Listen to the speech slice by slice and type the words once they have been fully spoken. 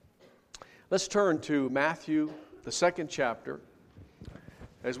Let's turn to Matthew, the second chapter,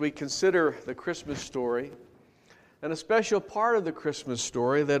 as we consider the Christmas story, and a special part of the Christmas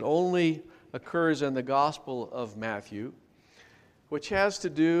story that only occurs in the Gospel of Matthew, which has to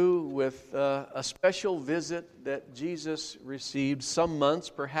do with a special visit that Jesus received some months,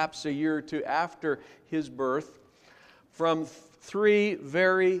 perhaps a year or two after his birth, from three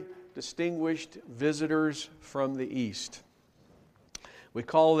very distinguished visitors from the East. We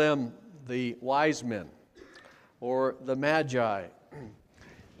call them the wise men, or the Magi.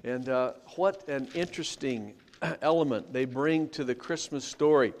 And what an interesting element they bring to the Christmas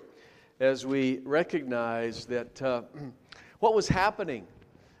story as we recognize that what was happening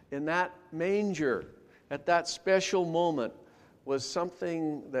in that manger at that special moment was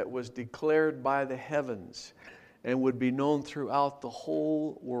something that was declared by the heavens and would be known throughout the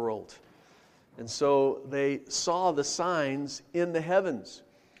whole world. And so they saw the signs in the heavens,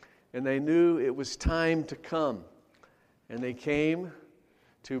 and they knew it was time to come. And they came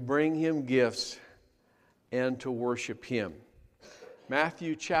to bring him gifts and to worship him.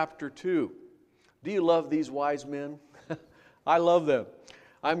 Matthew chapter 2. Do you love these wise men? I love them.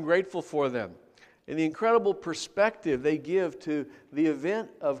 I'm grateful for them. And the incredible perspective they give to the event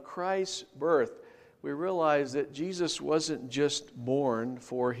of Christ's birth. We realize that Jesus wasn't just born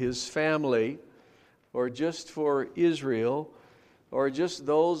for his family, or just for Israel, or just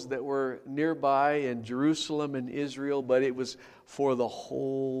those that were nearby in Jerusalem and Israel, but it was for the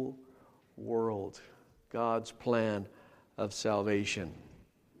whole world, God's plan of salvation.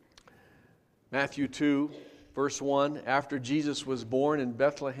 Matthew 2, verse 1, after Jesus was born in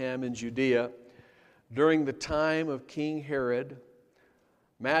Bethlehem in Judea, during the time of King Herod,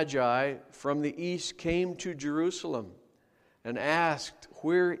 Magi from the east came to Jerusalem and asked,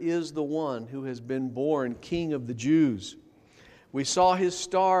 "Where is the one who has been born King of the Jews? We saw his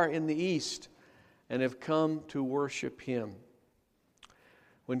star in the east and have come to worship him."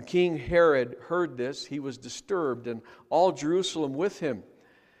 When King Herod heard this, he was disturbed, and all Jerusalem with him.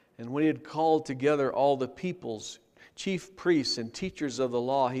 And when he had called together all the people's chief priests and teachers of the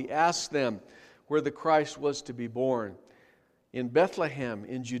law, he asked them where the Christ was to be born. "In Bethlehem,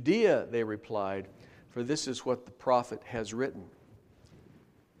 in Judea," they replied, "for this is what the prophet has written."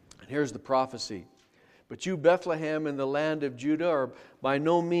 And here's the prophecy. "But you, Bethlehem, in the land of Judah, are by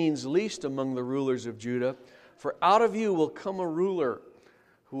no means least among the rulers of Judah, for out of you will come a ruler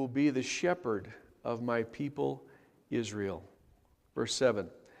who will be the shepherd of my people Israel." Verse 7.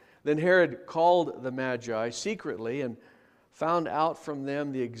 Then Herod called the Magi secretly and found out from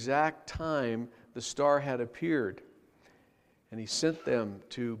them the exact time the star had appeared. And he sent them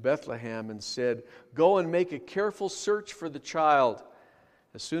to Bethlehem and said, "Go and make a careful search for the child.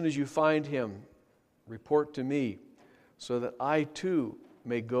 As soon as you find him, report to me, so that I too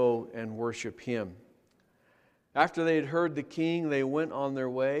may go and worship him." After they had heard the king, they went on their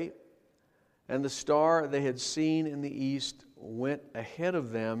way, and the star they had seen in the east went ahead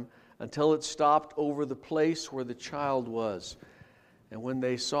of them until it stopped over the place where the child was. And when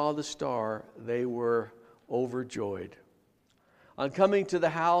they saw the star, they were overjoyed. On coming to the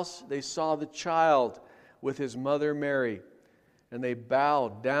house, they saw the child with his mother Mary, and they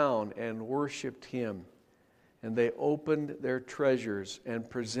bowed down and worshipped him. And they opened their treasures and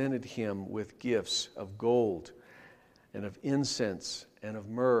presented him with gifts of gold and of incense and of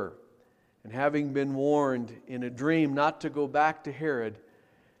myrrh. And having been warned in a dream not to go back to Herod,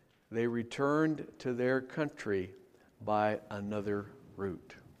 they returned to their country by another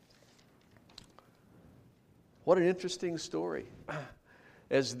route. What an interesting story.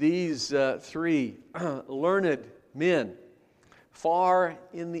 As these three learned men far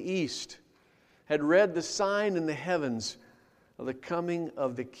in the east had read the sign in the heavens of the coming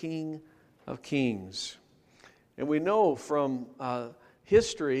of the King of Kings. And we know from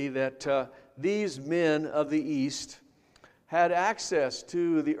history that these men of the East had access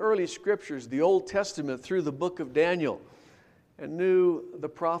to the early scriptures, the Old Testament, through the book of Daniel, and knew the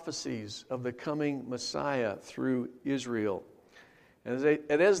prophecies of the coming Messiah through Israel. And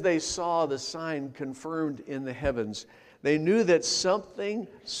as they saw the sign confirmed in the heavens, they knew that something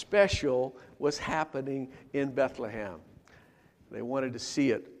special was happening in Bethlehem. They wanted to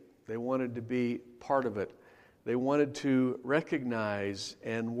see it. They wanted to be part of it. They wanted to recognize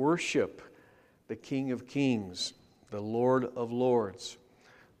and worship the King of Kings, the Lord of Lords,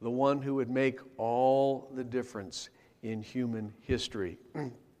 the one who would make all the difference in human history.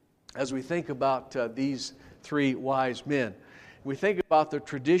 As we think about these three wise men, we think about the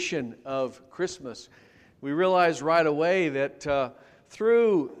tradition of Christmas, we realize right away that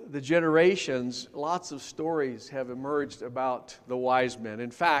through the generations, lots of stories have emerged about the wise men.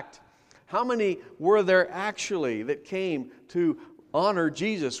 In fact, How many were there actually that came to honor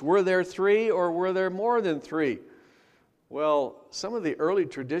Jesus? Were there 3 or were there more than 3? Well, some of the early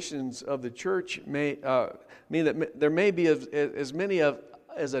traditions of the church may mean that there may be as many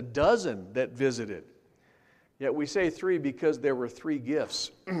as a dozen that visited. Yet we say 3 because there were 3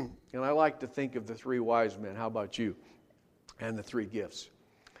 gifts. And I like to think of the 3 wise men. How about you? And the 3 gifts.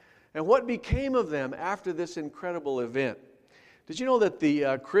 And what became of them after this incredible event? Did you know that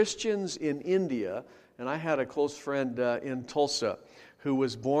the Christians in India, and I had a close friend in Tulsa who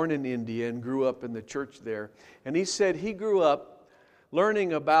was born in India and grew up in the church there, and he said he grew up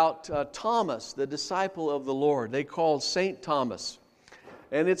learning about Thomas, the disciple of the Lord. They called St. Thomas.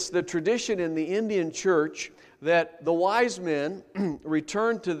 And it's the tradition in the Indian church that the wise men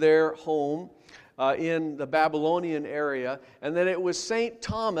returned to their home in the Babylonian area, and that it was St.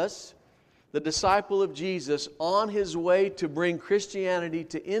 Thomas, the disciple of Jesus, on his way to bring Christianity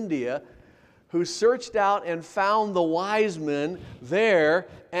to India, who searched out and found the wise men there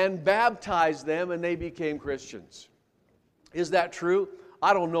and baptized them, and they became Christians. Is that true?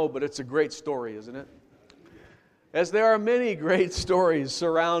 I don't know, but it's a great story, isn't it? As there are many great stories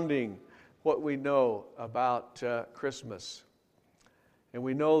surrounding what we know about Christmas. And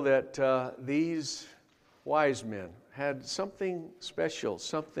we know that these wise men had something special,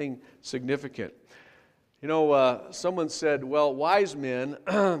 something significant. You know, someone said, well, wise men,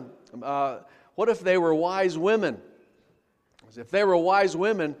 what if they were wise women? If they were wise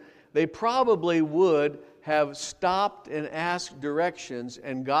women, they probably would have stopped and asked directions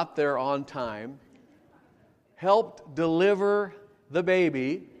and got there on time, helped deliver the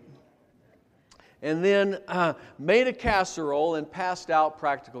baby, and then made a casserole and passed out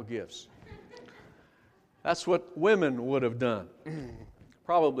practical gifts. That's what women would have done.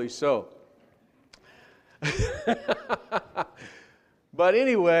 Probably so. But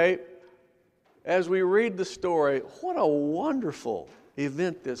anyway, as we read the story, what a wonderful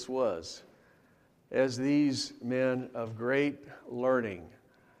event this was, as these men of great learning,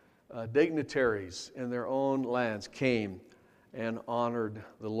 dignitaries in their own lands, came and honored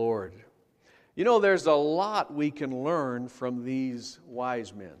the Lord. You know, there's a lot we can learn from these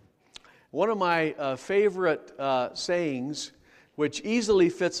wise men. One of my favorite sayings, which easily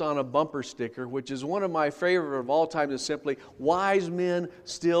fits on a bumper sticker, which is one of my favorite of all time, is simply, wise men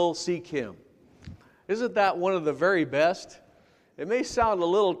still seek Him. Isn't that one of the very best? It may sound a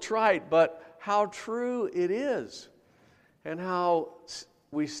little trite, but how true it is, and how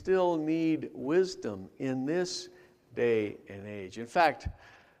we still need wisdom in this day and age. In fact,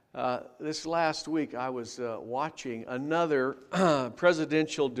 this last week I was watching another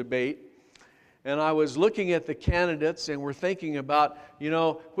presidential debate, and I was looking at the candidates, and we're thinking about,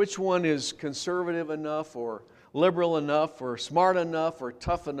 which one is conservative enough or liberal enough or smart enough or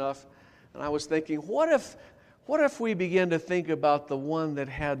tough enough. And I was thinking, what if we begin to think about the one that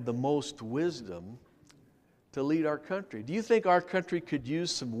had the most wisdom to lead our country? Do you think our country could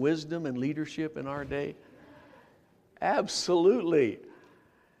use some wisdom and leadership in our day? Absolutely.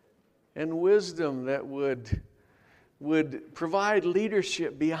 And wisdom that would provide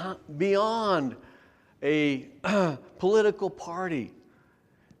leadership beyond a political party,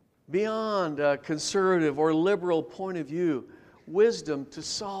 beyond a conservative or liberal point of view. Wisdom to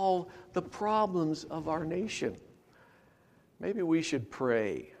solve the problems of our nation. Maybe we should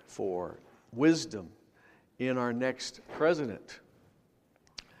pray for wisdom in our next president,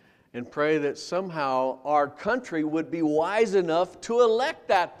 and pray that somehow our country would be wise enough to elect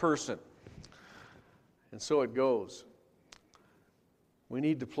that person. And so it goes. We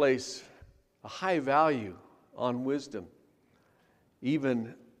need to place a high value on wisdom,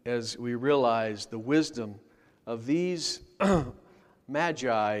 even as we realize the wisdom of these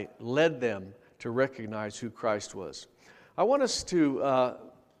magi led them to recognize who Christ was. I want us to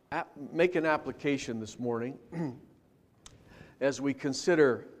make an application this morning as we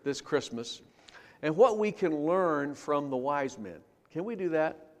consider this Christmas and what we can learn from the wise men. Can we do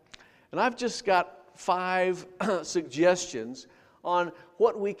that? And I've just got 5 suggestions on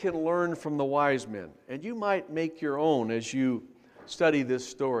what we can learn from the wise men. And you might make your own as you study this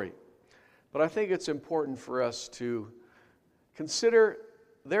story. But I think it's important for us to consider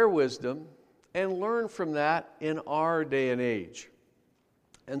their wisdom and learn from that in our day and age.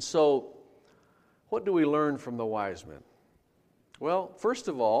 And so, what do we learn from the wise men? Well, first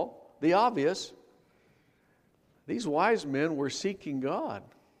of all, the obvious. These wise men were seeking God.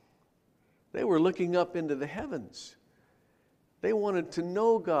 They were looking up into the heavens. They wanted to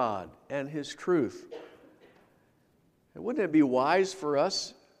know God and His truth. And wouldn't it be wise for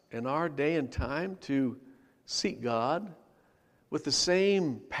us in our day and time to seek God with the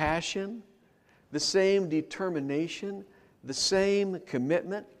same passion, the same determination, the same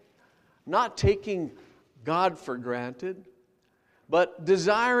commitment, not taking God for granted, but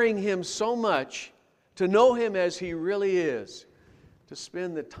desiring Him so much to know Him as He really is, to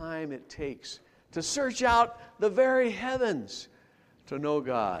spend the time it takes to search out the very heavens to know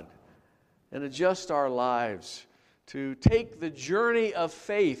God and adjust our lives, to take the journey of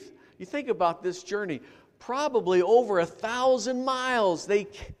faith. You think about this journey, probably over 1,000 miles they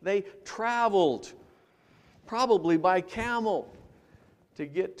traveled, probably by camel, to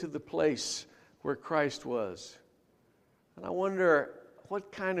get to the place where Christ was. And I wonder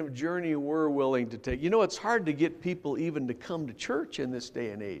what kind of journey we're willing to take. You know, it's hard to get people even to come to church in this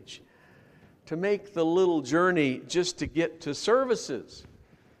day and age, to make the little journey just to get to services.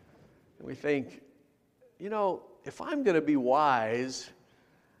 And we think, you know, if I'm going to be wise,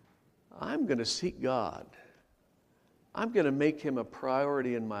 I'm going to seek God. I'm going to make Him a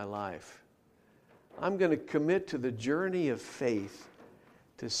priority in my life. I'm going to commit to the journey of faith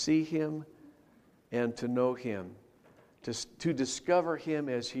to see Him and to know Him, to discover Him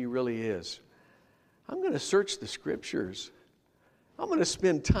as He really is. I'm going to search the Scriptures. I'm going to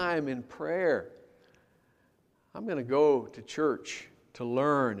spend time in prayer. I'm going to go to church to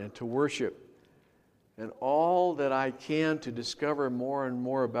learn and to worship, and all that I can to discover more and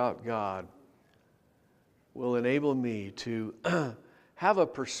more about God will enable me to have a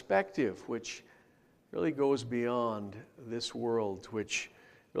perspective which really goes beyond this world, which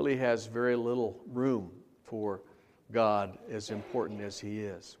really has very little room for God as important as He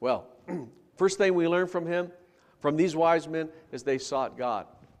is. Well, first thing we learn from these wise men, is they sought God.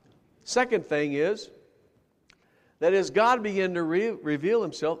 Second thing is that as God began to reveal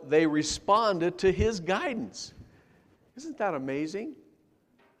Himself, they responded to His guidance. Isn't that amazing?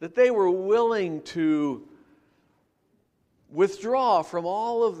 That they were willing to withdraw from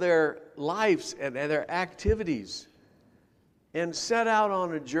all of their lives and their activities and set out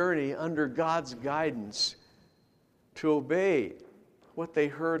on a journey under God's guidance to obey what they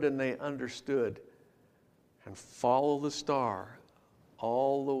heard and they understood and follow the star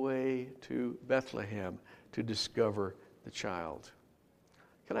all the way to Bethlehem to discover the child.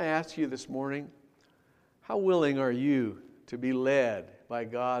 Can I ask you this morning, how willing are you to be led by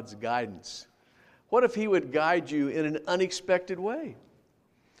God's guidance? What if He would guide you in an unexpected way?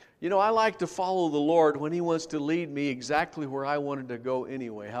 You know, I like to follow the Lord when He wants to lead me exactly where I wanted to go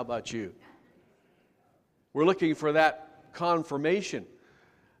anyway. How about you? We're looking for that confirmation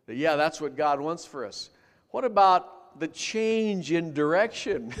that, yeah, that's what God wants for us. What about the change in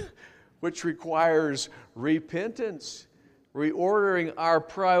direction, which requires repentance, reordering our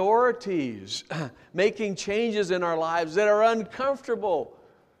priorities, making changes in our lives that are uncomfortable?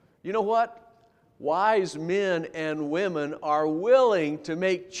 You know what? Wise men and women are willing to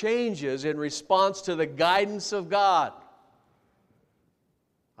make changes in response to the guidance of God.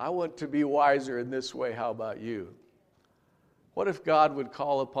 I want to be wiser in this way. How about you? What if God would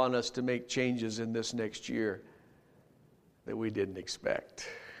call upon us to make changes in this next year that we didn't expect,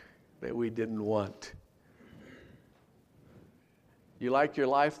 that we didn't want? You like your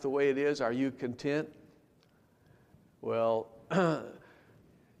life the way it is? Are you content? Well,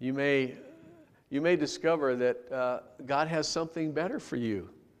 you may discover that God has something better for you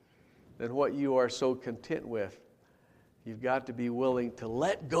than what you are so content with. You've got to be willing to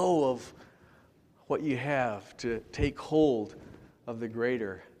let go of what you have to take hold of the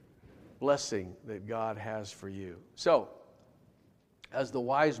greater blessing that God has for you. So, as the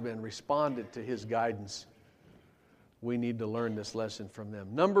wise men responded to His guidance, we need to learn this lesson from them.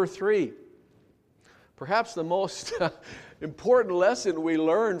 Number 3, perhaps the most important lesson we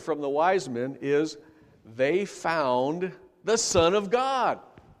learn from the wise men is they found the Son of God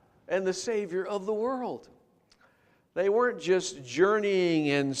and the Savior of the world. They weren't just journeying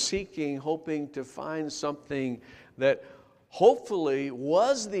and seeking, hoping to find something that hopefully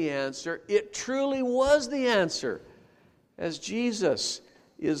was the answer. It truly was the answer, as Jesus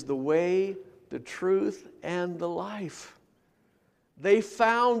is the way, the truth, and the life. They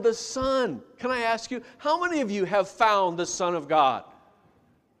found the Son. Can I ask you, how many of you have found the Son of God?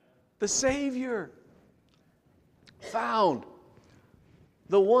 The Savior. Found.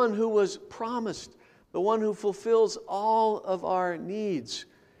 The one who was promised. The one who fulfills all of our needs.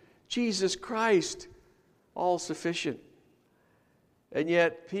 Jesus Christ, all sufficient. And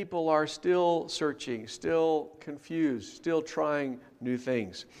yet people are still searching, still confused, still trying new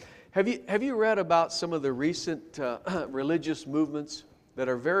things. Have you read about some of the recent religious movements that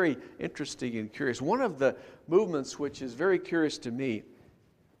are very interesting and curious? One of the movements which is very curious to me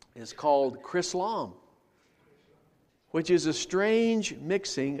is called Chrislam. which is a strange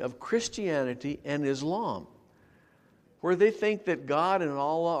mixing of Christianity and Islam, where they think that God and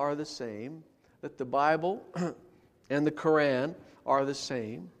Allah are the same, that the Bible and the Quran are the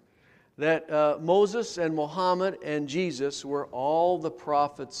same, that Moses and Muhammad and Jesus were all the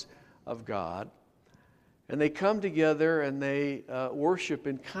prophets of God. And they come together and they worship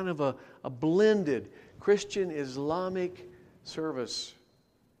in kind of a blended Christian Islamic service.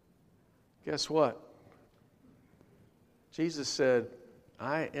 Guess what? Jesus said,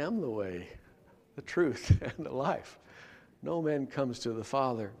 I am the way, the truth, and the life. No man comes to the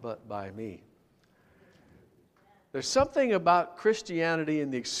Father but by me. There's something about Christianity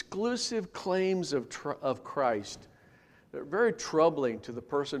and the exclusive claims of Christ that are very troubling to the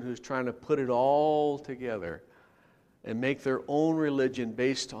person who's trying to put it all together and make their own religion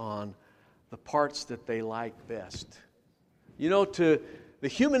based on the parts that they like best. You know, to the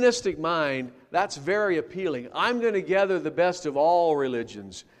humanistic mind, that's very appealing. I'm going to gather the best of all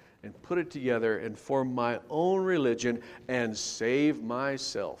religions and put it together and form my own religion and save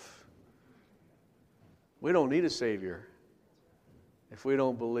myself. We don't need a Savior if we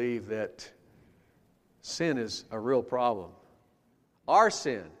don't believe that sin is a real problem. Our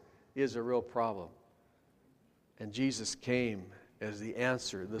sin is a real problem. And Jesus came as the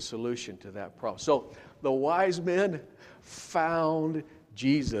answer, the solution to that problem. So the wise men found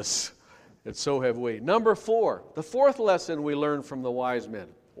Jesus, and so have we. Number 4, the fourth lesson we learn from the wise men.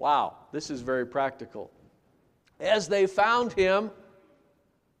 Wow, this is very practical. As they found him,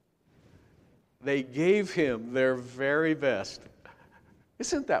 they gave him their very best.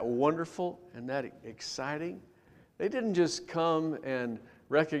 Isn't that wonderful and that exciting? They didn't just come and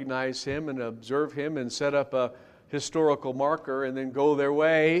recognize him and observe him and set up a historical marker and then go their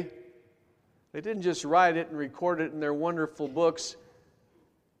way. They didn't just write it and record it in their wonderful books,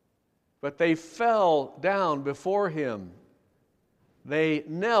 but they fell down before him. They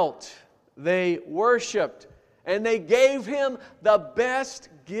knelt, they worshiped, and they gave him the best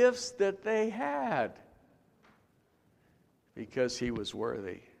gifts that they had because he was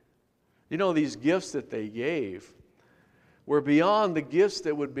worthy. You know, these gifts that they gave were beyond the gifts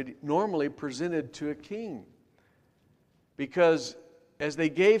that would be normally presented to a king. Because as they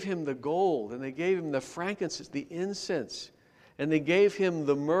gave him the gold, and they gave him the frankincense, the incense, and they gave him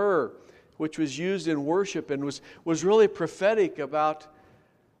the myrrh, which was used in worship and was really prophetic about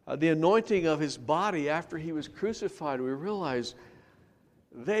the anointing of his body after he was crucified, we realize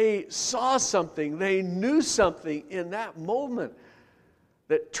they saw something, they knew something in that moment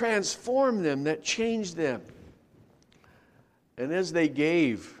that transformed them, that changed them. And as they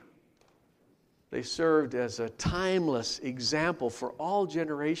gave, they served as a timeless example for all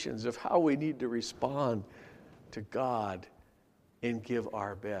generations of how we need to respond to God and give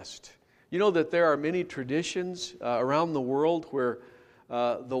our best. You know that there are many traditions around the world where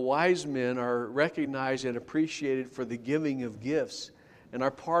the wise men are recognized and appreciated for the giving of gifts and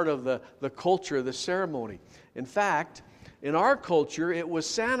are part of the culture, the ceremony. In fact, in our culture, it was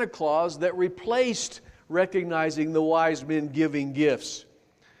Santa Claus that replaced recognizing the wise men giving gifts.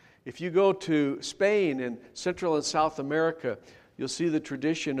 If you go to Spain and Central and South America, you'll see the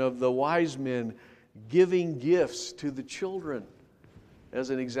tradition of the wise men giving gifts to the children as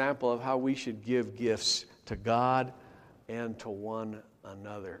an example of how we should give gifts to God and to one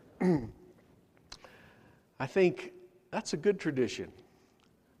another. I think that's a good tradition.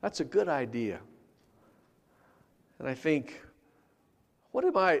 That's a good idea. And I think,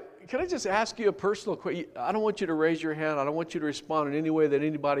 can I just ask you a personal question? I don't want you to raise your hand. I don't want you to respond in any way that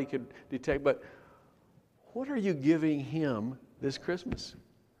anybody could detect. But what are you giving him this Christmas?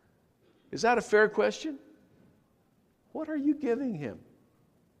 Is that a fair question? What are you giving him?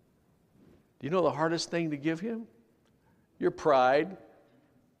 Do you know the hardest thing to give him? Your pride,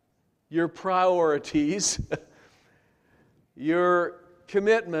 your priorities, your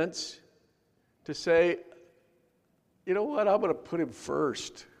commitments to say, you know what, I'm going to put him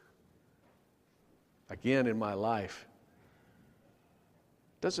first again in my life.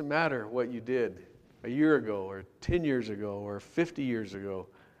 Doesn't matter what you did a year ago or 10 years ago or 50 years ago.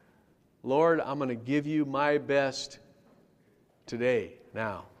 Lord, I'm going to give you my best today,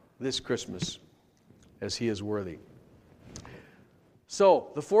 now, this Christmas, as he is worthy. So,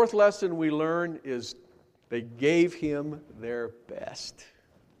 the fourth lesson we learn is they gave him their best.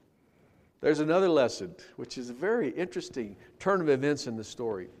 There's another lesson, which is a very interesting turn of events in the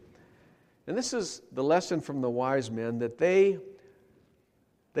story. And this is the lesson from the wise men that they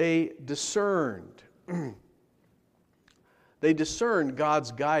discerned. They discerned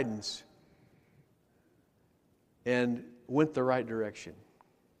God's guidance and went the right direction.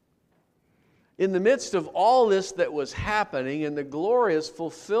 In the midst of all this that was happening and the glorious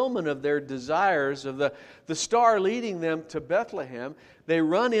fulfillment of their desires, of the star leading them to Bethlehem, they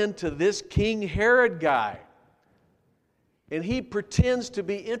run into this King Herod guy. And he pretends to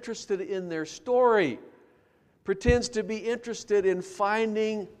be interested in their story, pretends to be interested in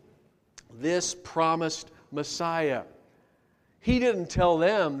finding this promised Messiah. He didn't tell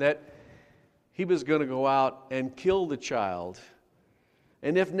them that he was going to go out and kill the child,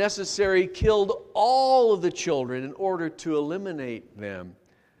 and if necessary, killed all of the children in order to eliminate them.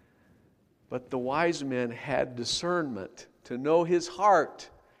 But the wise men had discernment to know his heart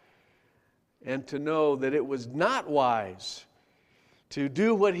and to know that it was not wise to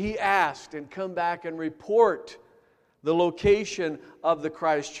do what he asked and come back and report the location of the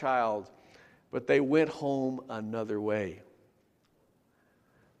Christ child. But they went home another way.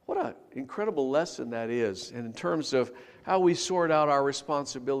 What an incredible lesson that is, and in terms of how we sort out our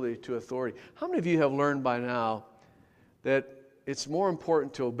responsibility to authority. How many of you have learned by now that it's more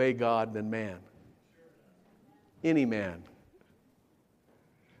important to obey God than man? Any man.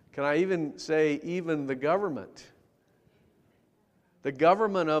 Can I even say even the government? The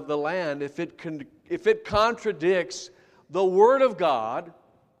government of the land, if it contradicts the Word of God,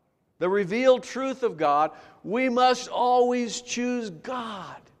 the revealed truth of God, we must always choose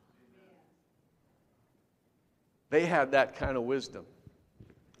God. They had that kind of wisdom.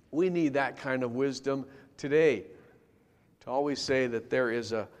 We need that kind of wisdom today to always say that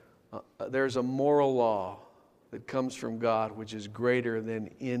there's a moral law that comes from God which is greater than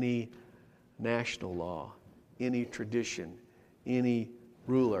any national law, any tradition, any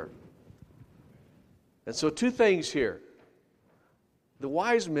ruler. And so two things here. The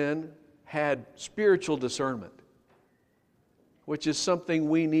wise men had spiritual discernment, which is something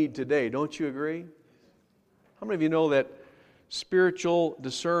we need today. Don't you agree? How many of you know that spiritual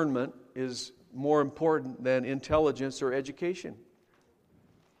discernment is more important than intelligence or education?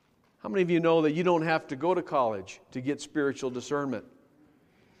 How many of you know that you don't have to go to college to get spiritual discernment?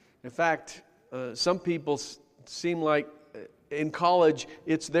 In fact, some people seem like in college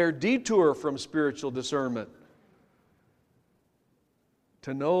it's their detour from spiritual discernment.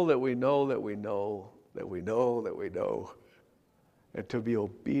 To know that we know that we know that we know that we know, and to be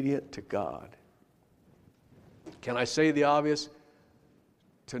obedient to God. Can I say the obvious?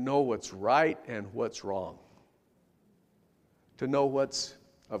 To know what's right and what's wrong. To know what's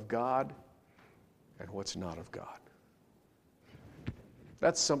of God and what's not of God.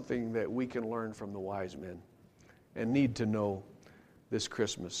 That's something that we can learn from the wise men and need to know this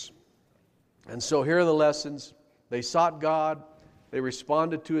Christmas. And so here are the lessons. They sought God. They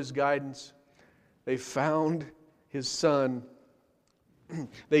responded to His guidance. They found His Son.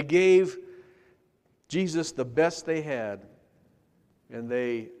 They gave Jesus the best they had, and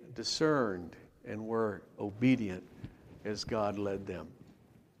they discerned and were obedient as God led them.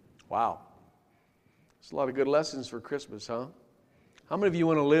 Wow. There's a lot of good lessons for Christmas, huh? How many of you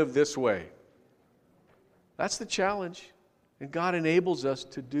want to live this way? That's the challenge, and God enables us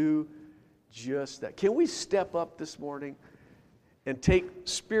to do just that. Can we step up this morning and take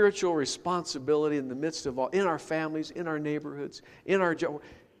spiritual responsibility in the midst of all, in our families, in our neighborhoods, in our job?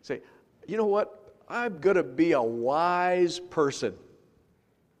 Say, you know what? I'm going to be a wise person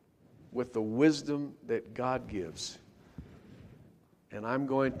with the wisdom that God gives. And I'm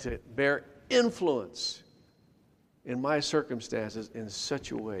going to bear influence in my circumstances in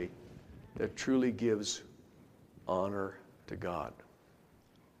such a way that truly gives honor to God.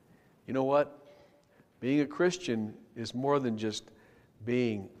 You know what? Being a Christian is more than just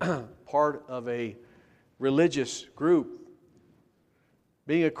being part of a religious group.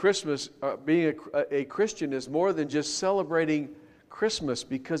 Being a Christian is more than just celebrating Christmas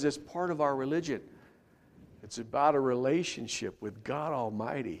because it's part of our religion. It's about a relationship with God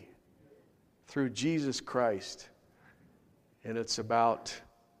Almighty through Jesus Christ. And it's about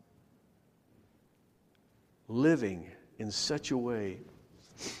living in such a way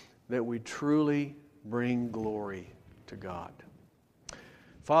that we truly bring glory to God.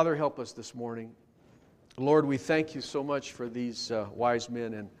 Father, help us this morning. Lord, we thank you so much for these wise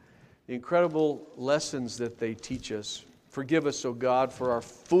men and the incredible lessons that they teach us. Forgive us, O God, for our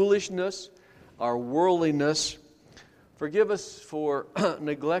foolishness, our worldliness. Forgive us for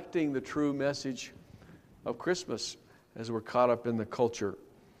neglecting the true message of Christmas as we're caught up in the culture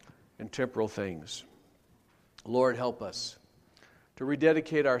and temporal things. Lord, help us to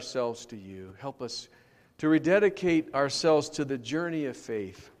rededicate ourselves to you. Help us to rededicate ourselves to the journey of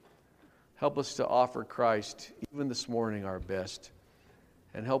faith. Help us to offer Christ, even this morning, our best.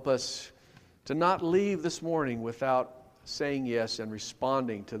 And help us to not leave this morning without saying yes and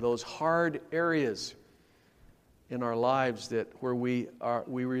responding to those hard areas in our lives where we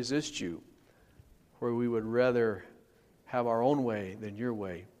resist you, where we would rather have our own way than your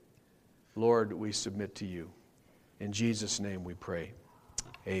way. Lord, we submit to you. In Jesus' name we pray.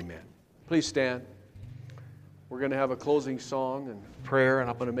 Amen. Please stand. We're going to have a closing song and prayer, and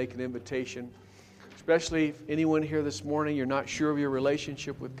I'm going to make an invitation. Especially if anyone here this morning, you're not sure of your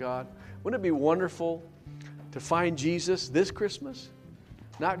relationship with God. Wouldn't it be wonderful to find Jesus this Christmas?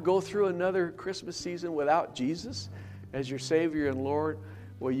 Not go through another Christmas season without Jesus as your Savior and Lord?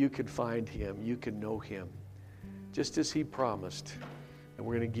 Well, you could find Him. You can know Him, just as He promised. And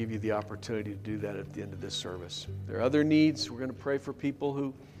we're going to give you the opportunity to do that at the end of this service. There are other needs. We're going to pray for people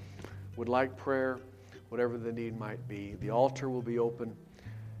who would like prayer, whatever the need might be. The altar will be open.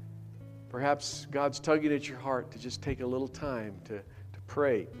 Perhaps God's tugging at your heart to just take a little time to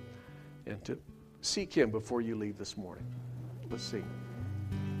pray and to seek Him before you leave this morning. Let's sing.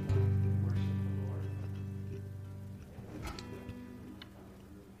 Worship the Lord.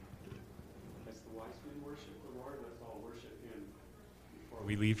 As the wise men worship the Lord, let's all worship Him before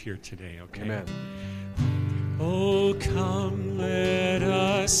we leave here today, okay? Amen. Oh, come, let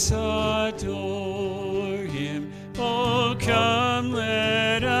us adore Him. Oh, come,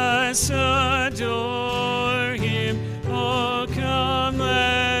 let us adore Him. Oh, come,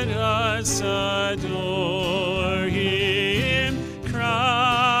 let us adore Him.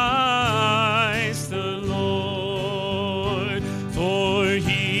 Christ the Lord, for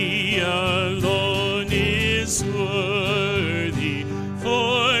He alone is worthy.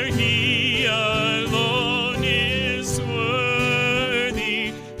 For He alone is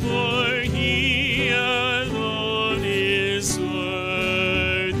worthy. For He alone is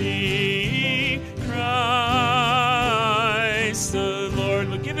worthy. Christ the Lord.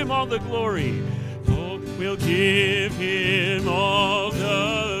 We'll give Him all the glory. Oh, we'll give Him all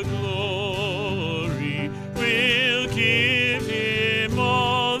the glory. We'll give Him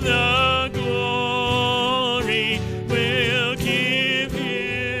all the glory. We'll give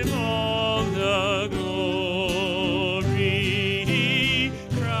Him all the glory.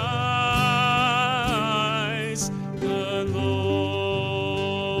 Christ the Lord.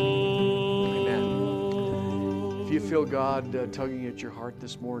 Amen. If you feel God tugging at your heart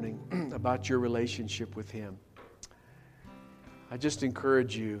this morning about your relationship with Him, I just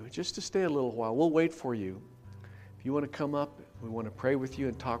encourage you just to stay a little while. We'll wait for you. If you want to come up, we want to pray with you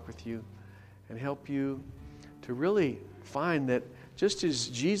and talk with you and help you to really find that just as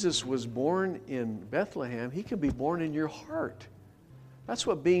Jesus was born in Bethlehem, He can be born in your heart. That's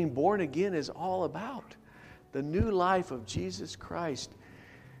what being born again is all about. The new life of Jesus Christ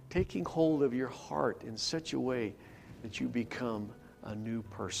taking hold of your heart in such a way that you become a new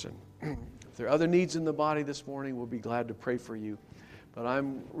person. If there are other needs in the body this morning, we'll be glad to pray for you. But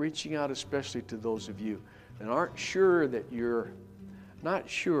I'm reaching out especially to those of you that aren't sure that you're not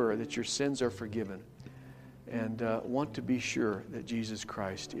sure that your sins are forgiven and want to be sure that Jesus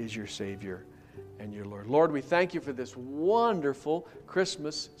Christ is your Savior and your Lord. Lord, we thank You for this wonderful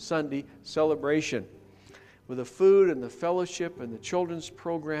Christmas Sunday celebration with the food and the fellowship and the children's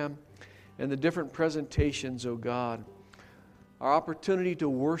program and the different presentations, oh God. Our opportunity to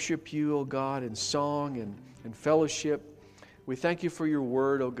worship You, oh God, in song and fellowship. We thank You for Your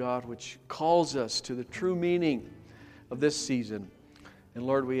word, oh God, which calls us to the true meaning of this season. And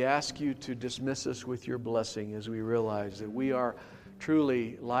Lord, we ask You to dismiss us with Your blessing as we realize that we are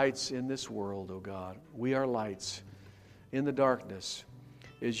truly lights in this world, oh God. We are lights in the darkness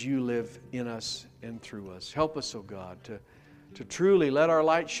as You live in us and through us. Help us, oh God, to truly let our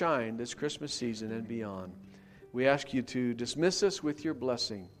light shine this Christmas season and beyond. We ask You to dismiss us with Your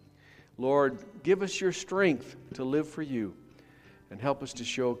blessing. Lord, give us Your strength to live for You and help us to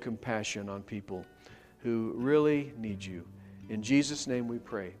show compassion on people who really need You. In Jesus' name we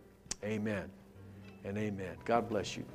pray. Amen and amen. God bless you.